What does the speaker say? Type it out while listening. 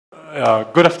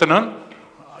Good afternoon.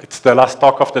 It's the last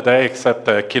talk of the day except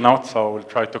the keynote, so we'll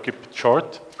try to keep it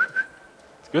short.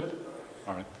 It's good?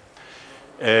 All right.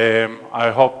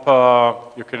 I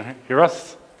hope you can hear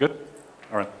us. Good?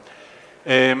 All right.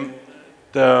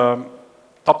 The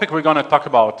topic we're going to talk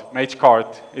about,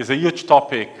 Magecart, is a huge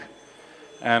topic,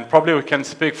 and probably we can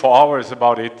speak for hours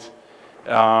about it,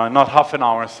 not half an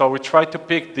hour. So we try to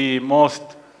pick the most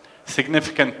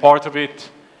significant part of it.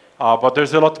 But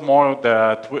there's a lot more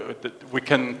that we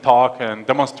can talk and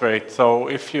demonstrate. So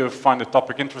if you find the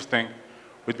topic interesting,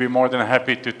 we'd be more than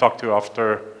happy to talk to you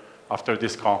after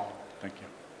this call. Thank you.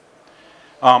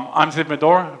 I'm Ziv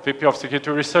Mador, VP of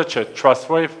Security Research at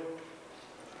Trustwave.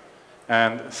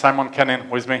 And Simon KENIN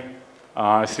with me,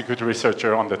 a security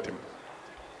researcher on the team.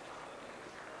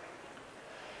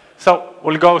 So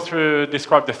we'll go through,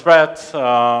 describe the threats,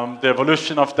 the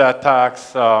evolution of the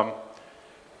attacks,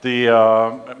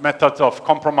 the methods of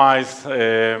compromise,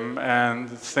 and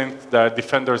things that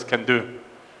defenders can do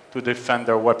to defend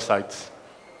their websites.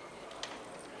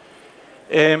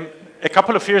 A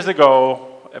couple of years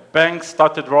ago, banks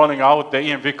started rolling out the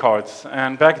EMV cards.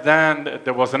 And back then,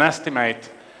 there was an estimate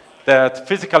that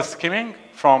physical skimming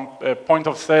from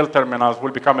point-of-sale terminals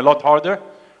will become a lot harder,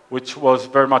 which was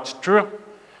very much true.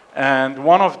 And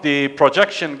one of the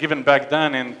projections given back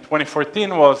then in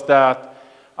 2014 was that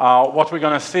what we're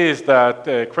going to see is that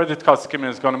credit card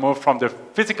skimming is going to move from the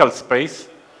physical space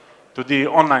to the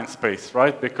online space,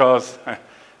 right? Because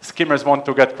skimmers want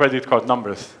to get credit card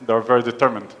numbers. They're very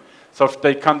determined. So if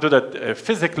they can't do that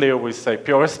physically with, say,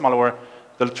 POS malware,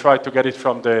 they'll try to get it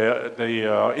from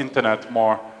the internet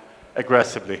more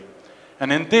aggressively.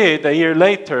 And indeed, a year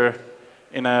later,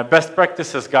 in a best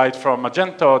practices guide from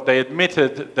Magento, they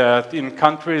admitted that in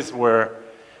countries where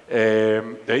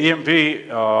the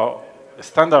EMV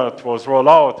standard was rolled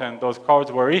out and those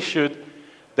cards were issued,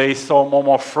 they saw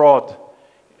more fraud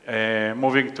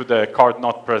moving to the card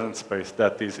not present space,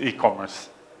 that is e-commerce.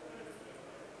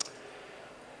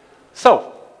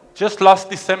 So, just last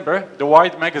December, The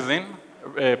Wired magazine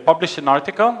published an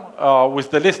article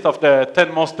with the list of the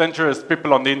 10 most dangerous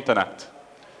people on the internet.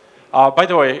 By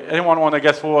the way, anyone want to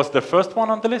guess who was the first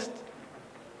one on the list?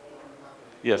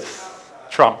 Yes,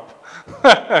 Trump.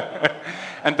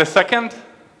 And the second?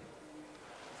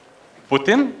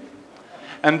 Putin.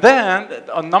 And then,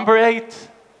 on number 8,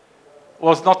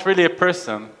 was not really a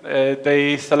person.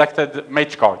 They selected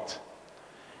Magecart.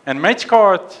 And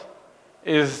Magecart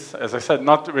is, as I said,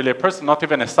 not really a person, not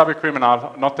even a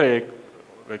cybercriminal, not a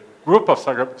group of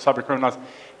cybercriminals.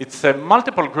 It's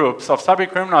multiple groups of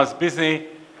cybercriminals busy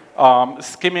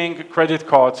skimming credit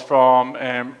cards from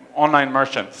online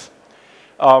merchants.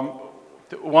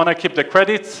 Want to keep the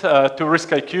credits to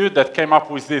RiskIQ that came up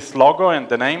with this logo and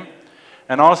the name.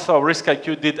 And also,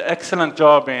 RiskIQ did an excellent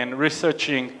job in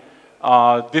researching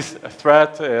this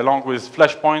threat along with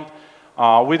Flashpoint.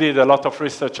 We did a lot of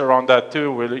research around that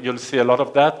too. You'll see a lot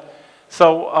of that.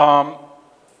 So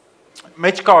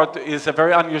Magecart is a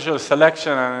very unusual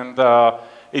selection, and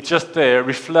it just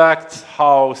reflects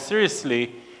how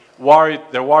seriously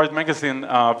the Wired magazine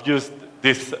views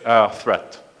this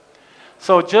threat.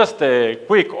 So just a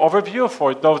quick overview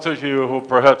for those of you who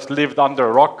perhaps lived under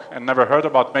a rock and never heard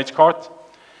about Magecart.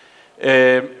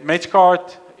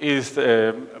 Magecart is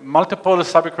multiple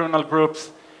cybercriminal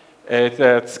groups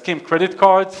that skim credit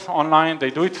cards online. They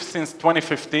do it since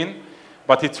 2015,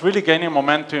 but it's really gaining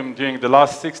momentum during the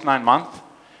last 6-9 months.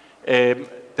 The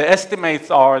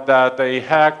estimates are that they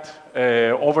hacked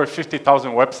over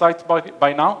 50,000 websites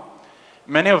by now.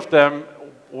 Many of them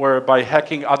were by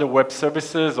hacking other web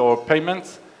services or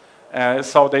payments.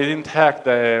 So they didn't hack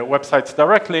the websites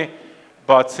directly,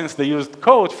 but since they used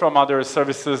code from other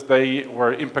services, they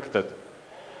were impacted.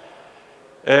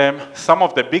 Some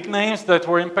of the big names that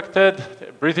were impacted,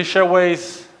 British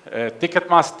Airways,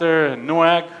 Ticketmaster,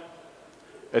 Newegg.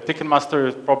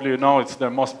 Ticketmaster, probably you know, it's the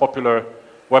most popular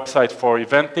website for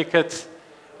event tickets.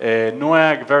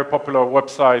 Newegg, very popular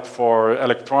website for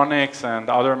electronics and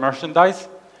other merchandise.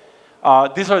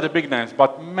 These are the big names,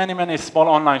 but many, many small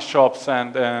online shops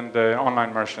and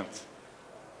online merchants.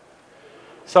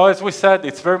 So as we said,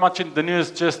 it's very much in the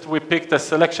news. We picked a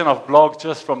selection of blogs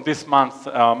just from this month,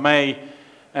 May,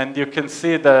 and you can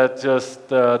see that just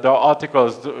there are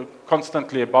articles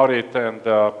constantly about it and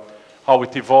how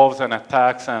it evolves and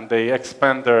attacks, and they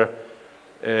expand their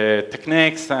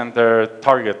techniques and their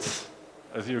targets,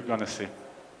 as you're going to see.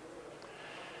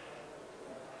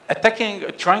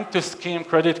 Trying to skim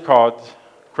credit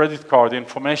card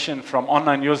information from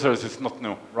online users is not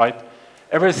new, right?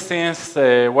 Ever since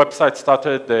websites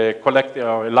started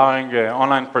allowing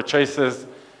online purchases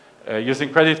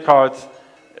using credit cards,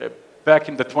 back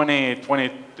in the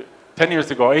 10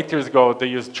 years ago, 8 years ago, they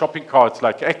used shopping carts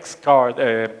like Xcart,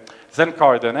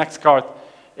 Zencart, and Xcart.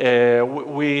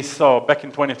 We saw back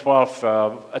in 2012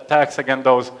 attacks against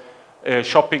those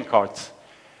shopping carts.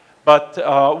 But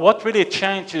what really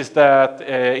changed is that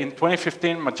in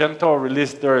 2015, Magento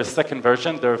released their second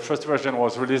version. Their first version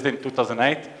was released in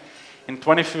 2008. In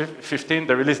 2015,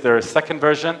 they released their second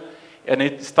version, and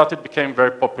it started becoming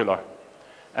very popular.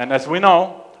 And as we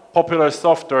know, popular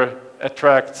software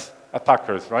attracts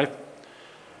attackers, right?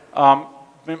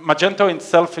 Magento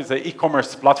itself is an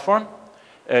e-commerce platform.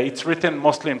 It's written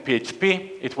mostly in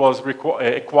PHP. It was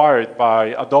acquired by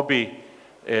Adobe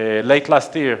late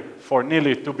last year for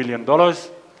nearly $2 billion.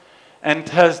 And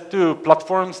has two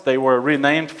platforms. They were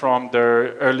renamed from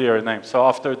their earlier name. So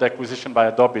after the acquisition by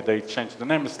Adobe, they changed the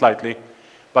name slightly.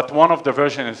 But one of the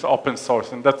versions is open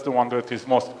source, and that's the one that is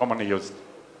most commonly used.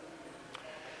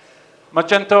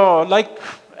 Magento, like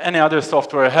any other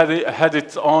software, had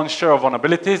its own share of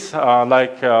vulnerabilities,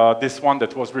 like this one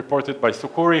that was reported by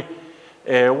Sukuri.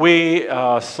 We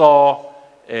saw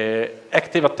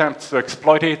active attempts to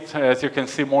exploit it. As you can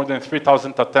see, more than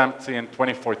 3,000 attempts in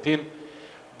 2014.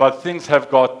 But things have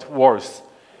got worse.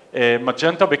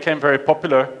 Magento became very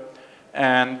popular.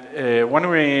 And when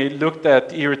we looked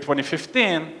at year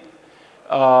 2015,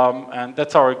 and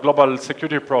that's our global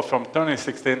security report from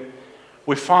 2016,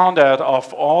 we found that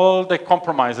of all the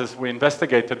compromises we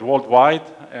investigated worldwide,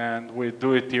 and we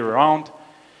do it year-round,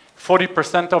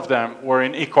 40% of them were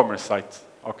in e-commerce sites,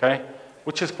 okay?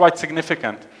 Which is quite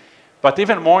significant. But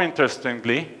even more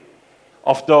interestingly,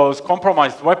 of those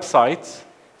compromised websites,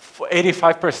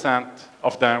 85%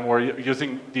 of them were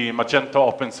using the Magento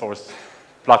open source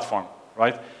platform,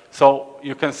 right? So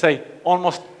you can say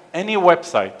almost any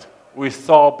website we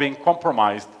saw being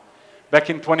compromised back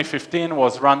in 2015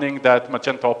 was running that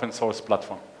Magento open source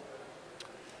platform.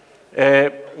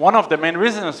 One of the main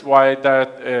reasons why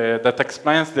that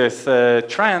explains this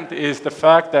trend is the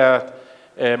fact that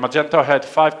Magento had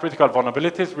 5 critical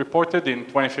vulnerabilities reported in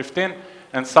 2015,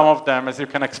 and some of them, as you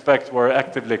can expect, were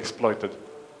actively exploited.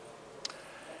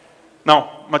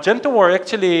 Now, Magento were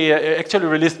actually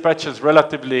released patches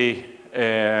relatively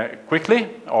quickly,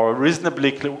 or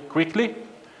reasonably quickly.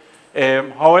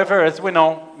 However, as we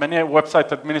know, many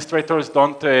website administrators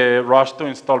don't rush to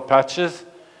install patches.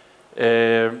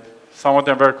 Some of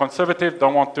them are very conservative,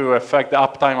 don't want to affect the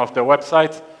uptime of their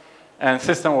websites, and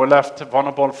systems were left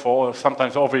vulnerable for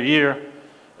sometimes over a year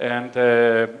and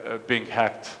being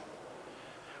hacked.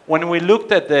 When we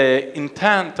looked at the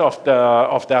intent of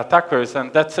the attackers,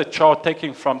 and that's a chart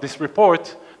taken from this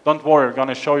report, don't worry, I'm going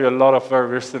to show you a lot of very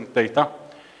recent data.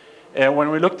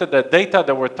 When we looked at the data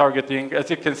that we're targeting, as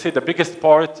you can see, the biggest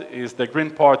part is the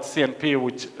green part, CNP,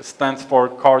 which stands for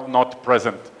card not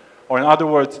present. Or in other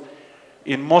words,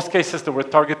 in most cases, they were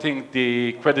targeting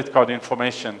the credit card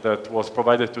information that was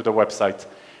provided to the website.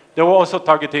 They were also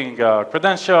targeting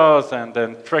credentials and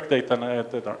then track data,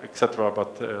 et cetera,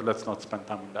 but let's not spend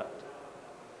time on that.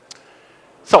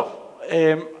 So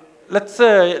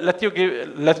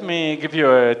let me give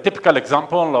you a typical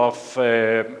example of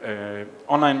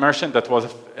online merchant that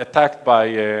was attacked by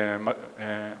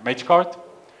Magecart.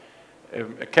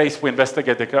 A case we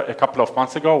investigated a couple of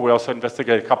months ago. We also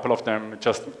investigated a couple of them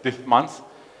just this month.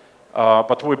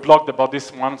 But we blogged about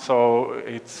this one, so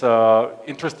it's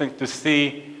interesting to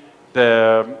see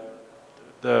the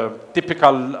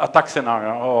typical attack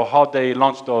scenario, or how they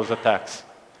launched those attacks.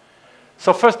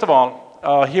 So first of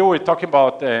all, here we're talking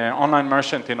about an online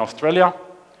merchant in Australia.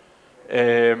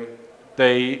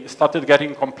 They started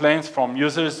getting complaints from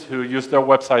users who used their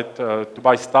website to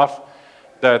buy stuff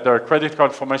that their credit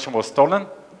card information was stolen.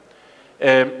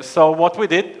 So what we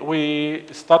did, we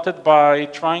started by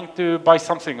trying to buy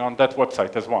something on that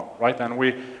website as well, right? And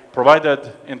we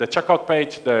provided in the checkout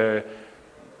page the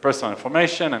personal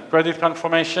information and credit card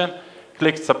information,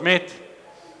 clicked submit,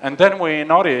 and then we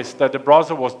noticed that the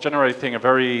browser was generating a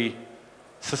very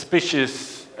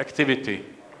suspicious activity.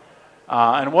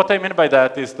 And what I mean by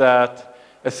that is that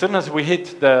as soon as we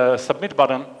hit the submit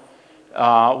button,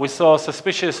 we saw a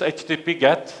suspicious HTTP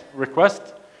GET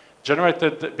request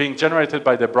being generated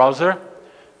by the browser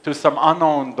to some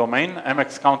unknown domain,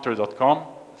 mxcounter.com.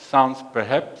 Sounds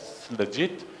perhaps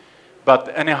legit,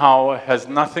 but anyhow has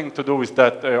nothing to do with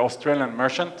that Australian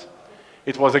merchant.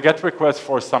 It was a GET request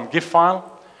for some GIF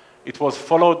file. It was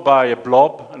followed by a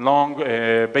blob, a long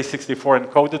base64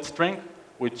 encoded string,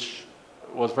 which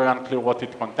was very unclear what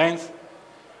it contains.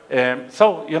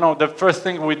 So, you know, the first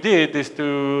thing we did is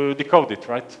to decode it,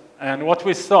 right? And what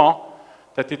we saw,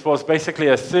 that it was basically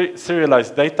a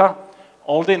serialized data.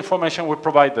 All the information we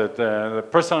provided, the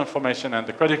personal information and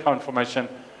the credit card information,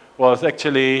 was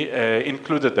actually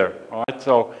included there. All right?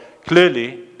 So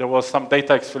clearly, there was some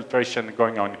data exfiltration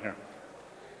going on here.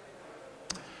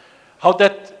 How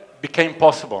that became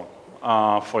possible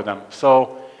for them?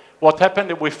 So what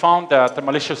happened, we found that a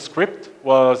malicious script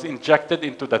was injected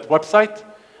into that website.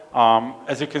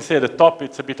 As you can see at the top,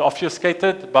 it's a bit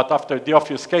obfuscated, but after the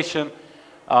obfuscation,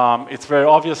 it's very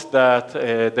obvious that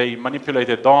they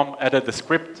manipulated DOM, added a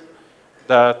script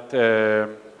that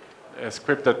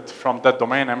scripted from that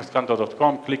domain,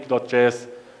 mxcanto.com, click.js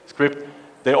script.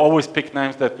 They always pick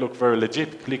names that look very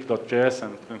legit, click.js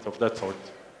and things of that sort.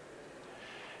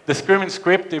 The screaming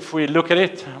script, if we look at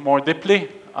it more deeply,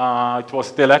 it was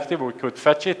still active, we could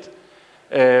fetch it.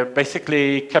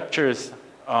 Basically captures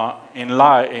in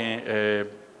live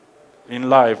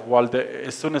while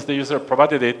as soon as the user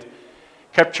provided it,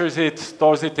 captures it,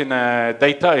 stores it in a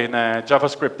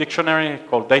JavaScript dictionary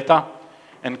called data,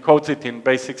 and codes it in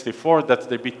base64, that's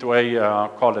the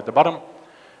B2A call at the bottom,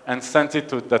 and sends it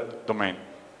to that domain.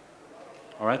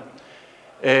 All right?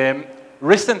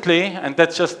 Recently, and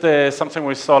that's just something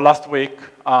we saw last week,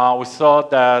 we saw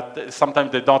that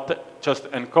sometimes they don't just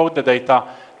encode the data,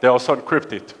 they also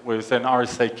encrypt it with an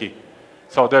RSA key.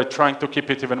 So they're trying to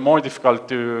keep it even more difficult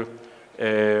to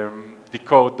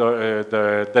decode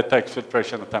the data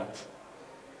exfiltration attempts.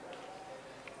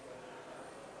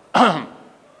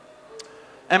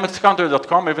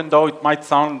 mxcounter.com, even though it might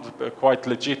sound a quite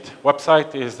legit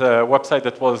website, is a website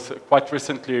that was quite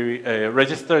recently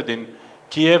registered in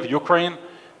Kiev, Ukraine.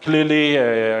 Clearly,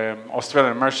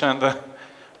 Australian merchant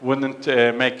wouldn't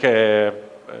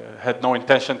had no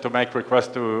intention to make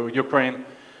requests to Ukraine.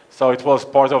 So it was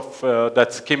part of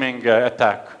that skimming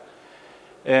attack.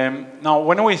 Now,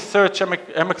 when we search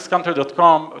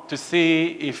mxcounter.com to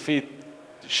see if it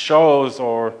shows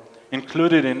or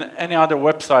included in any other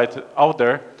website out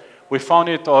there, we found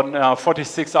it on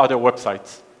 46 other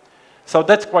websites. So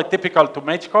that's quite typical to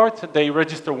Magecart. They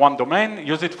register one domain,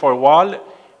 use it for a while,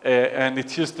 and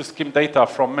it's used to skim data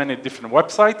from many different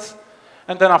websites.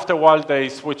 And then after a while, they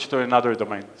switch to another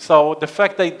domain. So the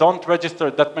fact they don't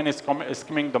register that many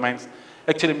skimming domains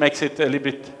actually makes it a little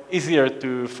bit easier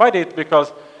to fight it,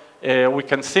 because we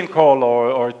can sinkhole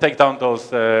or take down those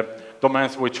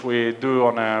domains, which we do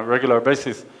on a regular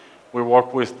basis. We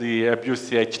work with the abuse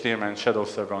CH team and Shadow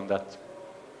Server on that.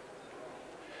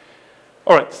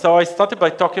 All right, so I started by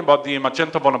talking about the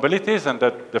Magento vulnerabilities and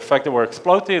the fact they were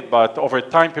exploited, but over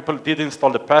time, people did install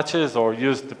the patches or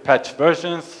use the patch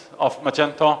versions of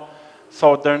Magento.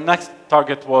 So their next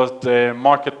target was the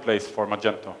marketplace for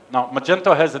Magento. Now,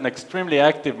 Magento has an extremely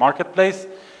active marketplace.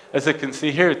 As you can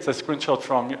see here, it's a screenshot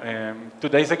from 2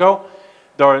 days ago.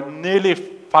 There are nearly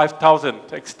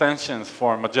 5,000 extensions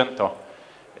for Magento.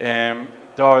 There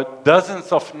are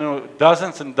dozens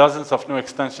and dozens of new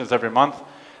extensions every month.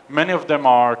 Many of them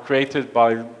are created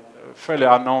by fairly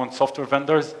unknown software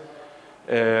vendors.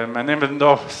 And even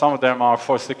though some of them are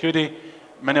for security,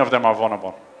 many of them are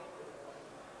vulnerable.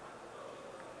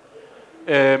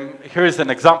 Here is an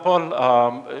example.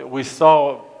 We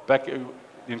saw back in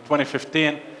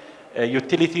 2015 a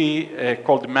utility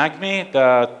called MagMe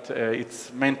that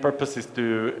its main purpose is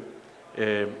to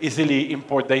easily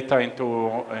import data into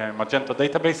Magento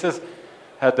databases.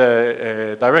 Had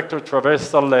a directory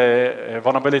traversal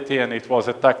vulnerability, and it was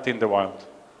attacked in the wild.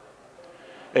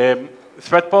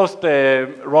 Threadpost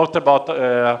wrote about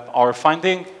our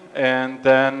finding, and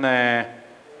then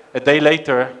a day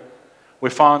later,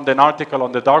 we found an article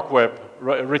on the dark web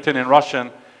written in Russian,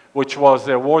 which was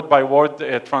a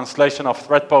word-by-word translation of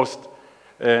Threadpost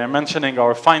mentioning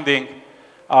our finding.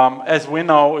 As we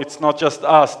know, it's not just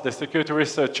us, the security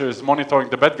researchers, monitoring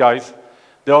the bad guys.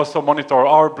 They also monitor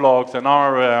our blogs and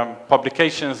our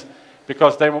publications,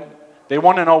 because they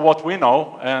want to know what we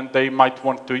know, and they might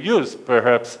want to use,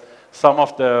 perhaps, some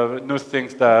of the new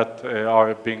things that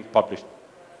are being published.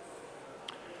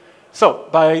 So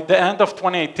by the end of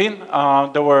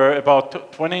 2018, there were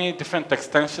about 20 different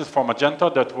extensions for Magento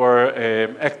that were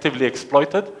actively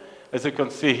exploited, as you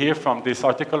can see here from this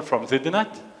article from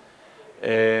ZDNet.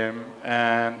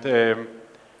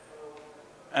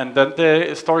 And then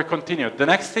the story continued. The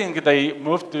next thing they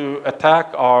moved to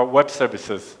attack are web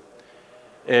services.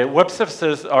 Web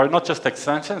services are not just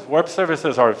extensions. Web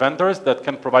services are vendors that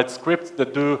can provide scripts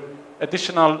that do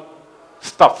additional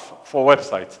stuff for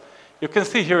websites. You can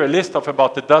see here a list of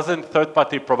about a dozen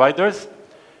third-party providers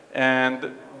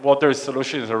and what their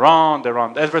solutions around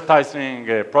advertising,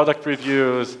 product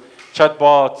reviews,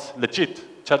 chatbots, legit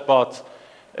chatbots,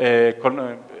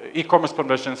 e-commerce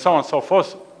conversion, so on and so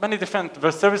forth. Many different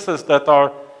services that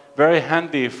are very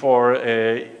handy for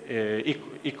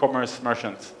e-commerce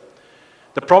merchants.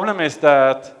 The problem is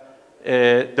that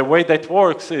the way that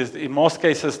works is, in most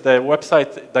cases, the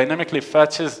website dynamically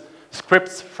fetches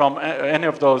scripts from any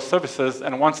of those services,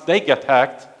 and once they get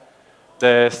hacked,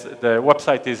 the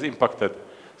website is impacted.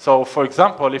 So, for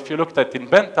example, if you looked at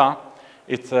Inventa,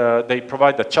 they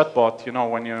provide a chatbot. You know,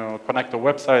 when you connect a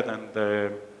website and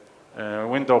the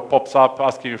window pops up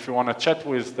asking you if you want to chat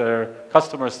with their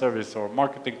customer service or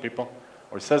marketing people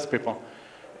or sales people.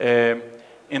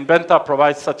 Inventa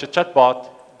provides such a chatbot.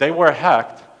 They were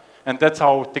hacked, and that's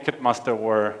how Ticketmaster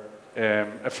were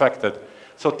affected.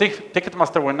 So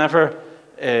Ticketmaster were never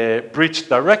breached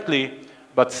directly,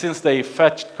 but since they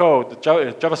fetched code,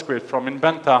 JavaScript from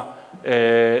Inventa,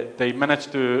 they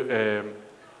managed to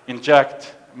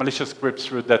inject malicious scripts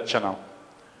through that channel.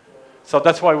 So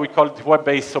that's why we call it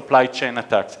web-based supply chain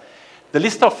attacks. The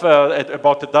list of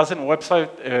about a dozen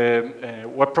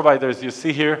web providers you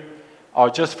see here are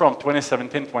just from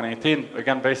 2017, 2018,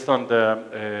 again, based on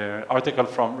the article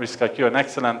from RiskIQ, an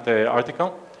excellent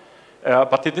article.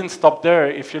 But it didn't stop there.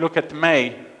 If you look at May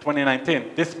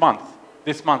 2019, this month,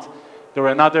 there were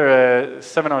another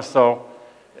 7 or so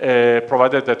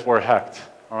providers that were hacked.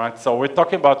 All right, so we're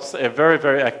talking about very,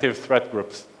 very active threat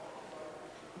groups.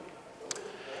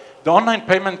 The online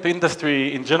payment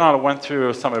industry in general went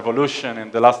through some evolution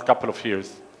in the last couple of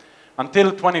years.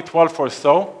 Until 2012 or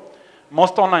so,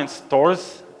 most online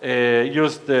stores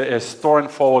used a store and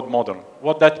forward model.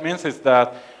 What that means is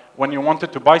that when you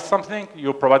wanted to buy something,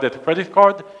 you provided a credit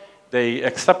card, they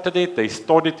accepted it, they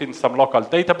stored it in some local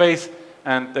database,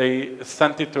 and they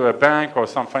sent it to a bank or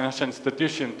some financial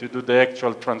institution to do the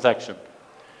actual transaction.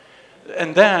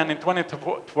 And then in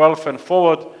 2012 and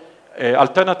forward,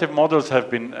 alternative models have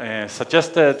been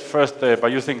suggested, first by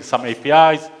using some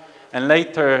APIs, and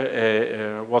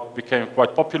later what became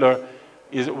quite popular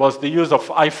was the use of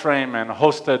iframe and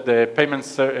hosted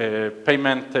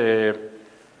payment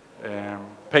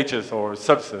pages or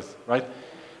services, right?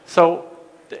 So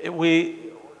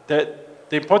the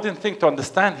important thing to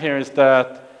understand here is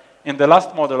that in the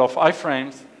last model of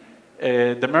iframes,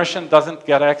 the merchant doesn't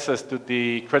get access to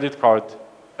the credit card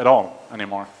at all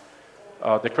anymore.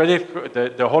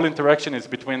 The whole interaction is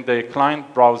between the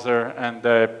client browser and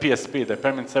the PSP, the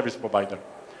payment service provider.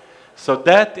 So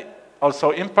that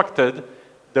also impacted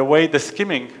the way the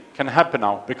skimming can happen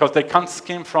now, because they can't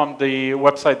skim from the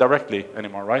website directly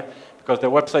anymore, right? Because the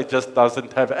website just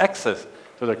doesn't have access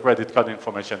to the credit card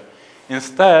information.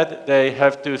 Instead, they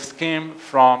have to skim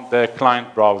from the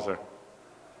client browser.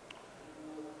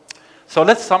 So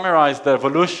let's summarize the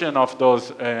evolution of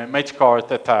those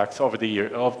Magecart attacks over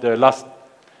the last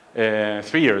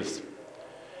 3 years.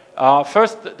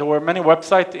 First, there were many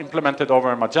websites implemented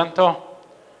over Magento.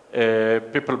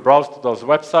 People browsed those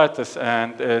websites,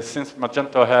 and since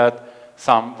Magento had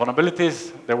some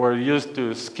vulnerabilities, they were used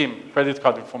to skim credit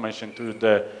card information to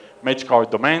the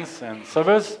Magecart domains and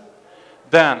servers.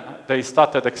 Then they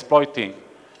started exploiting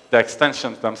the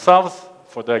extensions themselves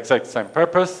for the exact same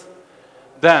purpose.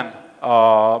 Then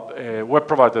web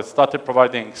providers started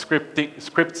providing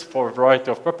scripts for a variety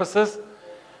of purposes.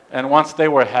 And once they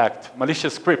were hacked,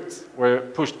 malicious scripts were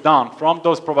pushed down from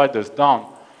those providers down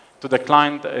to the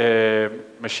client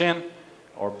machine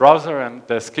or browser, and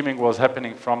the skimming was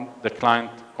happening from the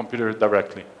client computer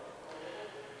directly.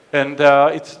 And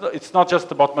it's not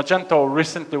just about Magento.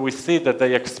 Recently, we see that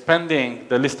they're expanding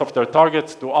the list of their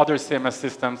targets to other CMS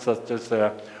systems, such as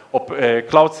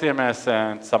Cloud CMS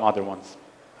and some other ones.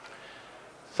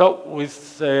 So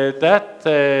with that,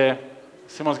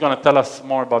 Simon's going to tell us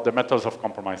more about the methods of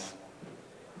compromise.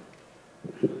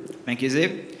 Thank you,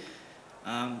 Ziv.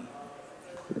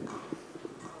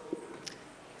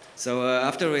 So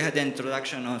after we had the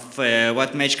introduction of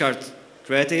what Magecart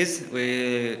threat is,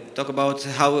 we talk about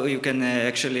how you can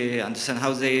actually understand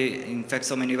how they infect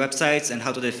so many websites and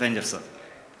how to defend yourself.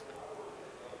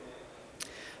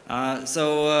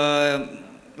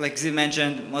 Like Ziv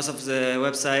mentioned, most of the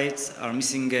websites are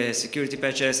missing security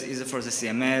patches, either for the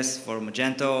CMS, for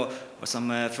Magento, or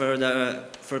some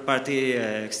third-party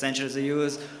extensions they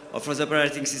use, or for the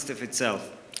operating system itself.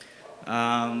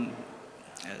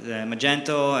 The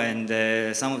Magento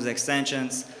and some of the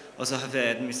extensions also have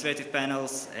administrative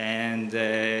panels and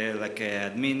like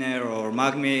Adminer or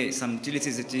Magmi, some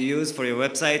utilities that you use for your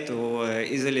website to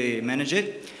easily manage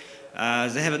it.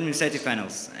 They have administrative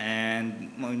panels,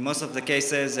 and in most of the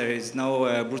cases there is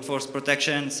no brute force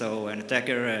protection, so an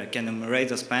attacker can enumerate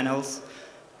those panels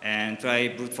and try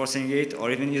brute forcing it,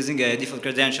 or even using default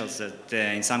credentials that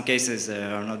in some cases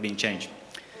are not being changed.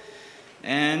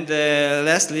 And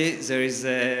lastly, there is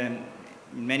in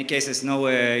many cases no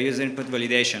user input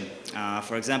validation.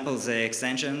 For example, the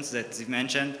extensions that you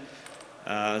mentioned,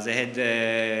 They had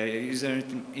user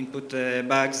input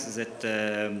bugs that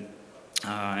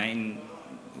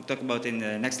we'll talk about in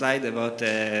the next slide about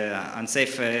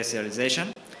unsafe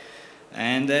serialization.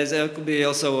 And there could be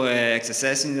also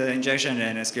XSS in the injection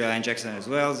and SQL injection as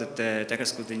well, that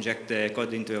attackers could inject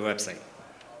code into a website.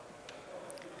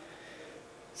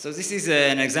 So this is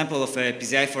an example of a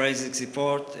PCI forensics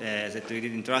report that we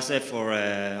did in Trustwave for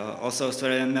also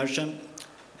Australian merchant.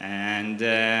 And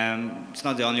it's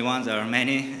not the only one, there are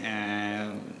many,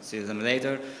 see them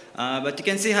later. But you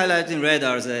can see highlighted in red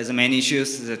are the main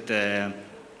issues that,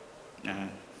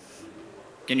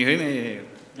 can you hear me?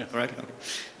 Yeah. Correct? Okay.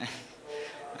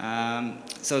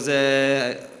 So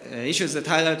the issues that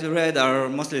highlighted in red are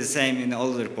mostly the same in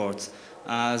all the reports.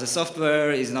 The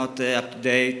software is not up to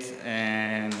date,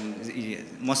 and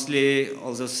mostly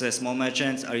all those small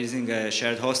merchants are using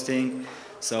shared hosting.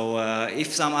 So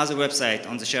if some other website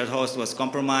on the shared host was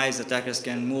compromised, attackers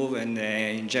can move and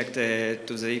inject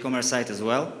to the e-commerce site as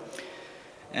well.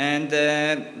 And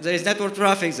there is network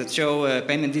traffic that show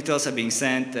payment details are being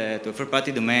sent to a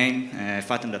third-party domain,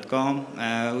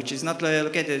 fathom.com, which is not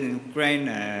located in Ukraine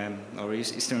or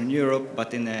Eastern Europe,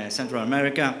 but in Central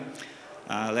America.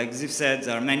 Like Ziv said,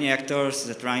 there are many actors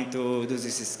that are trying to do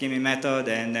this skimming method,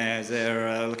 and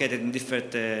they're located in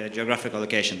different geographical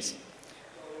locations.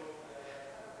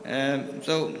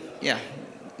 So, yeah,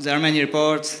 there are many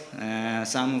reports.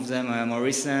 Some of them are more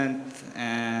recent,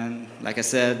 and like I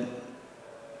said,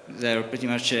 they're pretty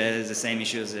much the same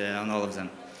issues on all of them.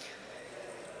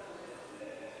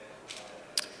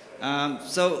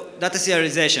 So data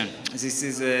serialization. This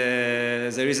is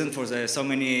the reason for so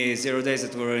many 0 days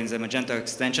that were in the Magento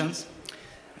extensions.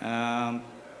 In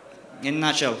a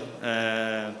nutshell,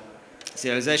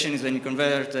 serialization is when you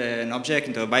convert an object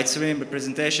into a byte stream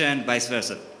representation, vice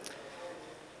versa.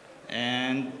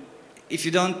 And if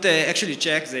you don't actually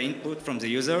check the input from the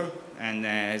user, and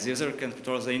the user can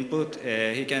control the input,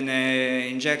 he can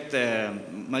inject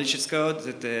malicious code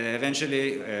that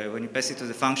eventually, when you pass it to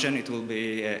the function, it will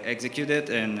be executed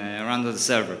and run on the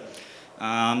server.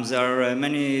 There are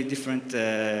many different,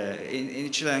 in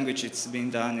each language it's being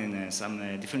done in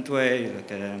some different way, like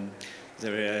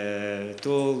the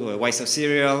tool, YSO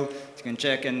serial, you can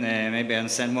check and maybe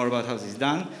understand more about how this is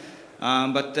done.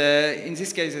 But in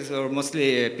these cases, are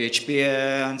mostly PHP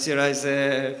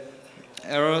unserialized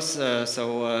errors.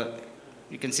 So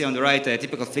you can see on the right a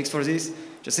typical fix for this.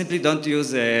 Just simply don't use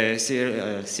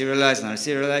serialized and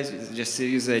unserialized. Just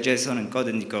use JSON encode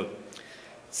and decode.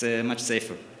 It's much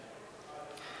safer.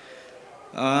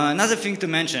 Another thing to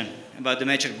mention about the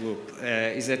Magecart group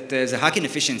is that the hacking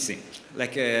efficiency.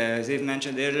 Like Ziv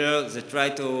mentioned earlier, they try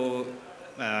to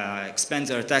expand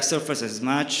their attack surface as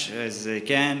much as they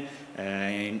can,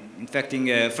 infecting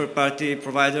third-party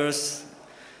providers,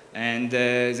 and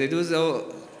they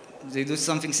do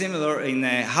something similar in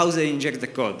how they inject the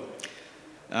code.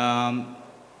 Now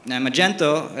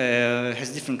Magento has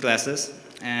different classes,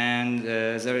 and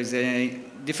there is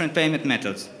different payment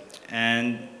methods,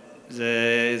 and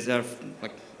there are,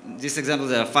 like this example,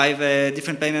 there are 5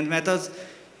 different payment methods.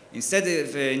 Instead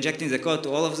of injecting the code to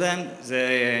all of them,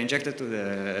 they injected to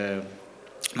the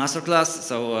master class,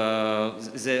 so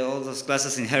all those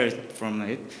classes inherit from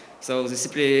it. So they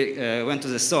simply went to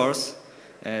the source,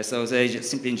 so they just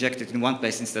simply injected in one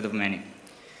place instead of many.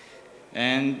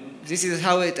 And this is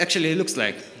how it actually looks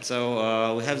like.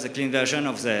 So we have the clean version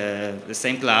of the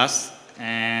same class,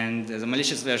 and the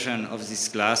malicious version of this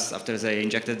class after they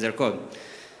injected their code.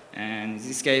 And in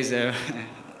this case,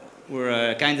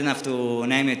 we're kind enough to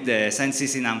name it the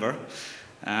send-cc number.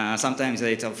 Sometimes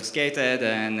it's obfuscated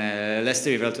and less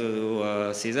trivial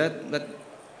to see that, but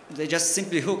they just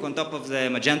simply hook on top of the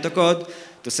Magento code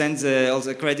to send all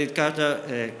the credit card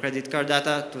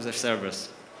data to the servers.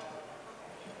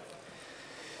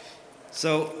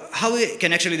 So how we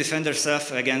can actually defend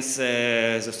ourselves against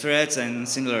the threats and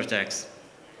similar attacks?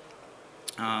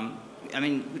 I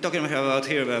mean, we're talking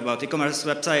here about e-commerce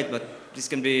website, but this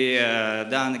can be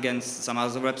done against some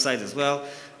other websites as well.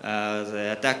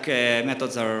 The attack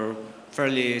methods are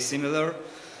fairly similar.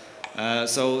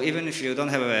 So even if you don't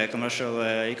have a commercial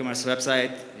e-commerce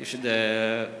website, you should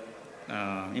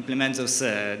implement those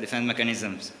defense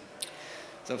mechanisms.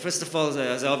 So first of all,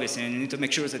 the obvious, you need to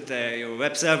make sure that your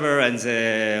web server and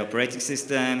the operating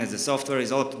system and the software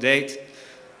is all up to date.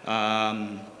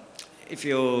 If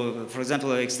you, for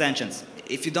example, extensions,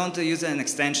 if you don't use an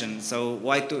extension, so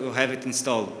why to have it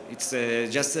installed? It's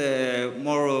just a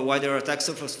more wider attack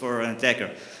surface for an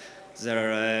attacker.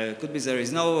 There could be there is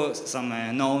some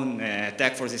known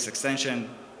attack for this extension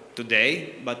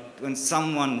today, but when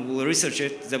someone will research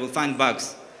it, they will find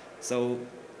bugs. So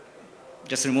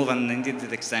just remove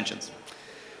unintended extensions.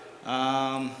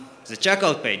 The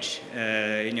checkout page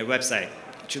in your website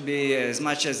should be as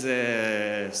much as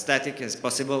static as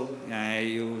possible.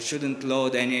 You shouldn't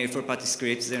load any third-party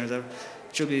scripts in there.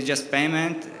 It should be just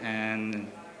payment,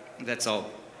 and that's all.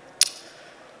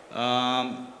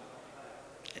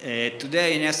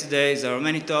 Today and yesterday, there are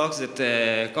many talks that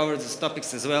cover these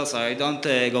topics as well, so I don't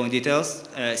go in details.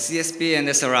 CSP and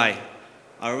SRI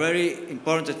are very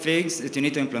important things that you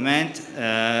need to implement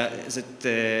that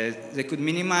they could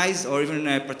minimize or even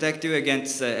protect you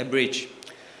against a breach.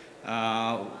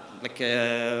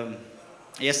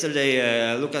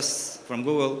 Yesterday, Lucas from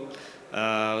Google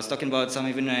was talking about some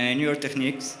even newer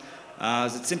techniques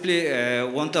that simply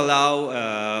won't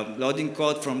allow loading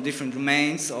code from different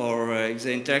domains or if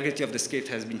the integrity of the script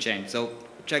has been changed. So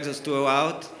check those two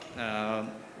out.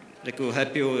 They could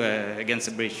help you against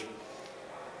a breach.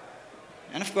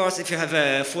 And of course, if you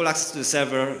have full access to the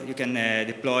server, you can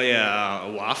deploy a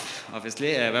WAF,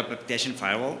 obviously, a web application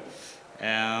firewall.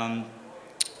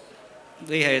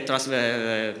 We trust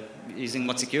using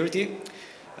mod security.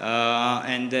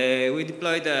 And we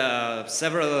deployed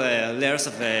several layers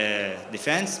of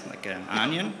defense, like an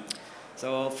onion.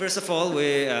 So first of all,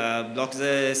 we block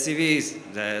the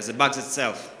CVEs, the bugs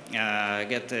itself,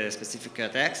 get specific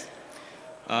attacks.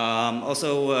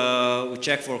 Also, we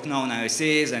check for known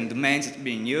IOCs and domains that are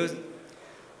being used.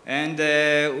 And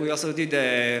we also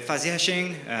did fuzzy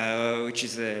hashing, which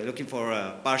is looking for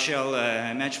a partial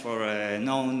match for a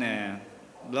known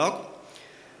block.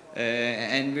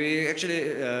 And we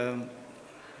actually,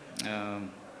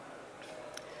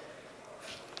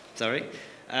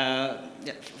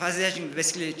 fuzzy hashing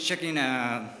basically checking,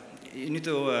 you need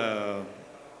to,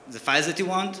 the files that you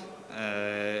want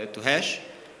to hash.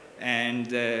 And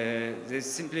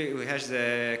simply we hash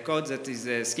the code that is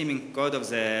the scheming code of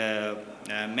the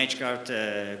Magecart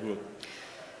group.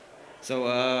 So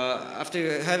after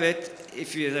you have it,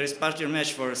 if there is partial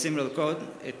match for a similar code,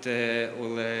 it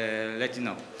will let you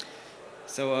know.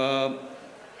 So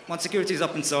mod security is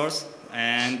open source,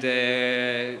 and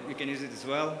you can use it as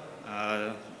well.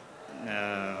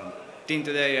 Team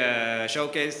today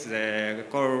showcased the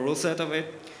core rule set of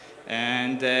it,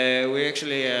 and we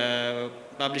actually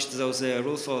published those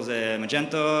rules for the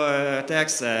Magento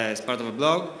attacks as part of a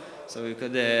blog, so you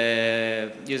could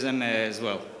use them as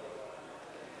well.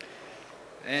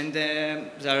 And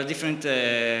there are different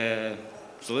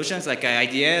solutions like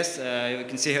IDS. You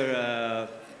can see here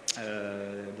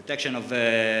detection of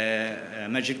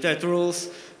Magecart rules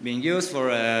being used for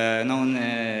known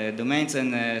domains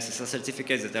and SSL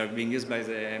certificates that are being used by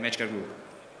the Magecart group.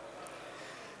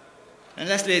 And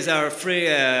lastly, there are free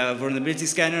vulnerability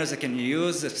scanners that can be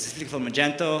used specifically for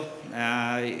Magento.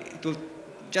 It will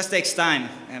just takes time,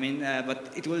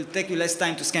 but it will take you less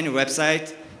time to scan your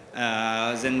website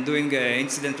than doing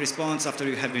incident response after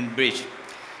you have been breached.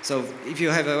 So if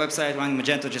you have a website running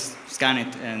Magento, just scan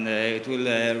it, and it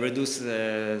will reduce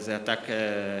the attack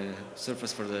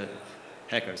surface for the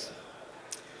hackers.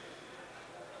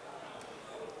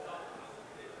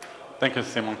 Thank you,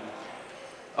 Simon.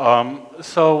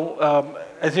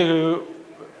 As you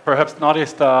perhaps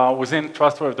noticed, within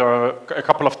Trustwave, there are a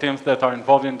couple of teams that are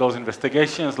involved in those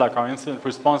investigations, like our incident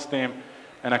response team,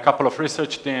 and a couple of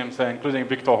research teams, including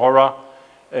Victor Hora,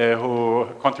 who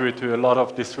contribute to a lot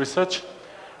of this research.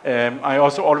 I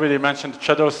also already mentioned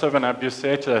Shadow7 and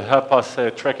AppSec that help us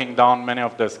tracking down many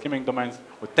of the skimming domains,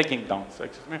 or taking down,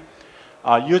 excuse me.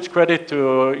 Huge credit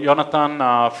to Jonathan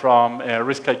from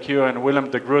RiskIQ and Willem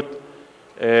de Groot.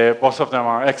 Both of them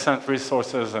are excellent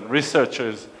resources and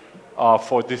researchers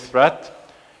for this threat.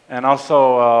 And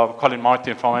also Colin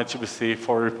Martin from HBC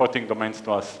for reporting domains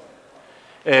to us.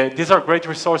 These are great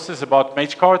resources about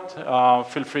Magecart.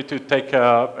 Feel free to take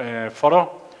a photo.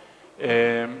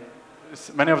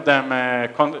 Many of them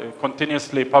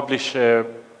continuously publish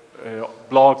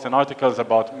blogs and articles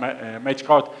about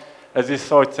Magecart. As you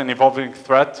saw, it's an evolving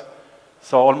threat.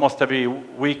 So almost every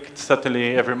week,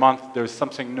 certainly every month, there's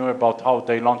something new about how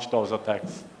they launch those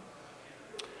attacks.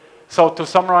 So to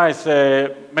summarize,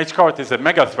 Magecart is a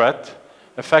mega threat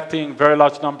affecting a very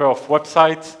large number of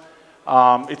websites.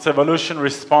 Its evolution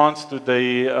responds to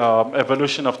the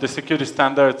evolution of the security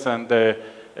standards and the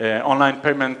online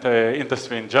payment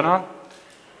industry in general.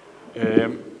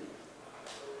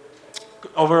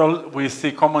 Overall, we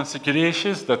see common security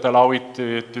issues that allow it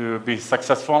to be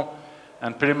successful.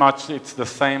 And pretty much it's the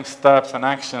same steps and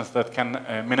actions that can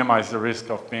minimize the risk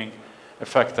of being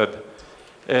affected.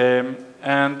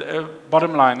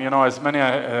 Bottom line, as many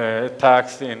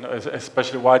attacks,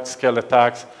 especially wide-scale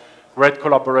attacks, great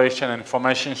collaboration and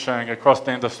information sharing across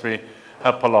the industry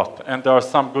help a lot. And there are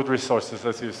some good resources,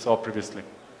 as you saw previously.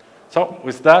 So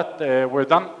with that, we're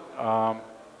done.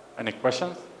 Any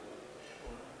questions?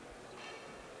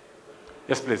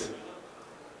 Yes, please.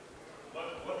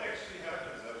 What actually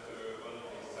happens after one of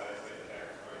these sites get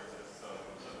hacked? For instance, some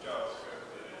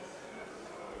JavaScript that is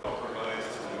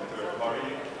compromised to a third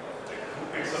party. Like, who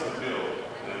picks up the bill?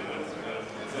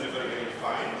 Is anybody getting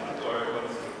fined? Or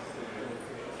what's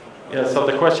Yeah, so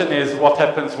the question is, what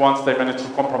happens once they manage to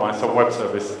compromise a web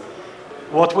service?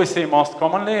 What we see most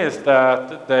commonly is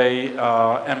that they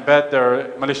embed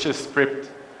their malicious script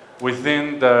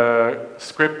within the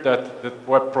script that the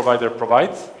web provider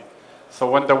provides.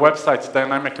 So when the website's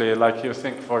dynamically, like you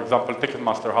think, for example,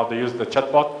 Ticketmaster, how they use the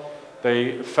chatbot,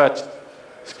 they fetched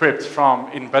scripts from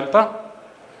Inventa.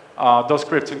 Those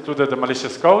scripts included the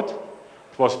malicious code.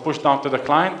 It was pushed down to the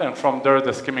client, and from there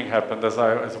the skimming happened as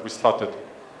we started.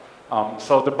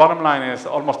 So the bottom line is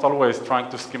almost always trying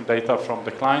to skim data from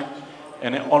the client,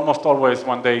 and almost always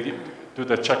when they do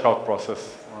the checkout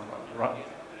process.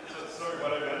 Sorry,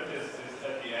 what I meant is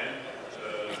at the end,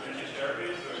 British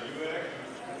Airways or UX,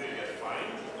 do they get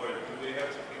fined, or do they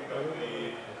have to pick up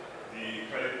the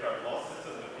credit card losses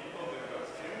of the people that got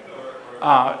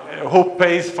skimmed, or? Who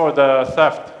pays for the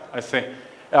theft, I see.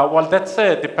 Well,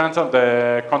 that depends on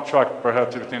the contract,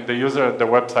 perhaps, between the user and the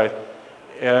website.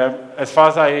 As far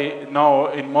as I know,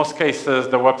 in most cases,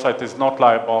 the website is not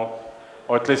liable,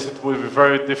 or at least it will be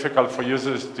very difficult for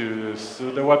users to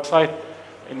sue the website.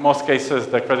 In most cases,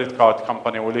 the credit card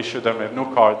company will issue them a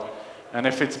new card. And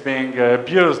if it's being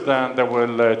abused, then they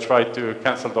will try to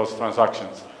cancel those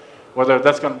transactions. Whether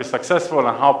that's going to be successful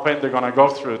and how pain they're going to go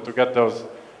through to get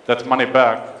that money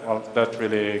back, well, that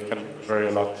really can vary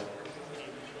a lot.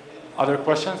 Other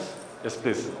questions? Yes,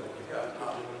 please.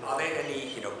 Are there any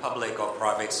public or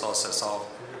private sources of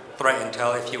threat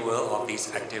intel, if you will, of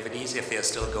these activities, if they're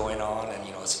still going on,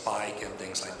 and spike and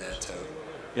things like that too?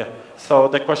 Yeah, so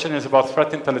the question is about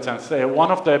threat intelligence.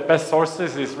 One of the best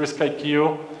sources is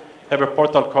RiskIQ. Have a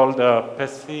portal called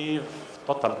Passive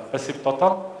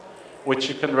Total, which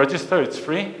you can register, it's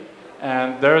free.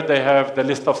 And there they have the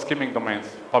list of skimming domains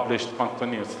published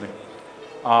continuously.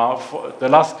 For the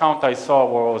last count I saw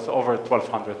was over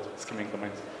 1,200 skimming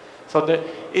domains. So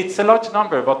it's a large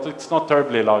number, but it's not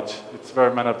terribly large. It's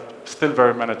still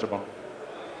very manageable.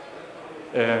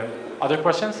 Other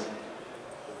questions?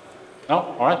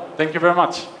 No? All right. Thank you very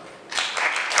much.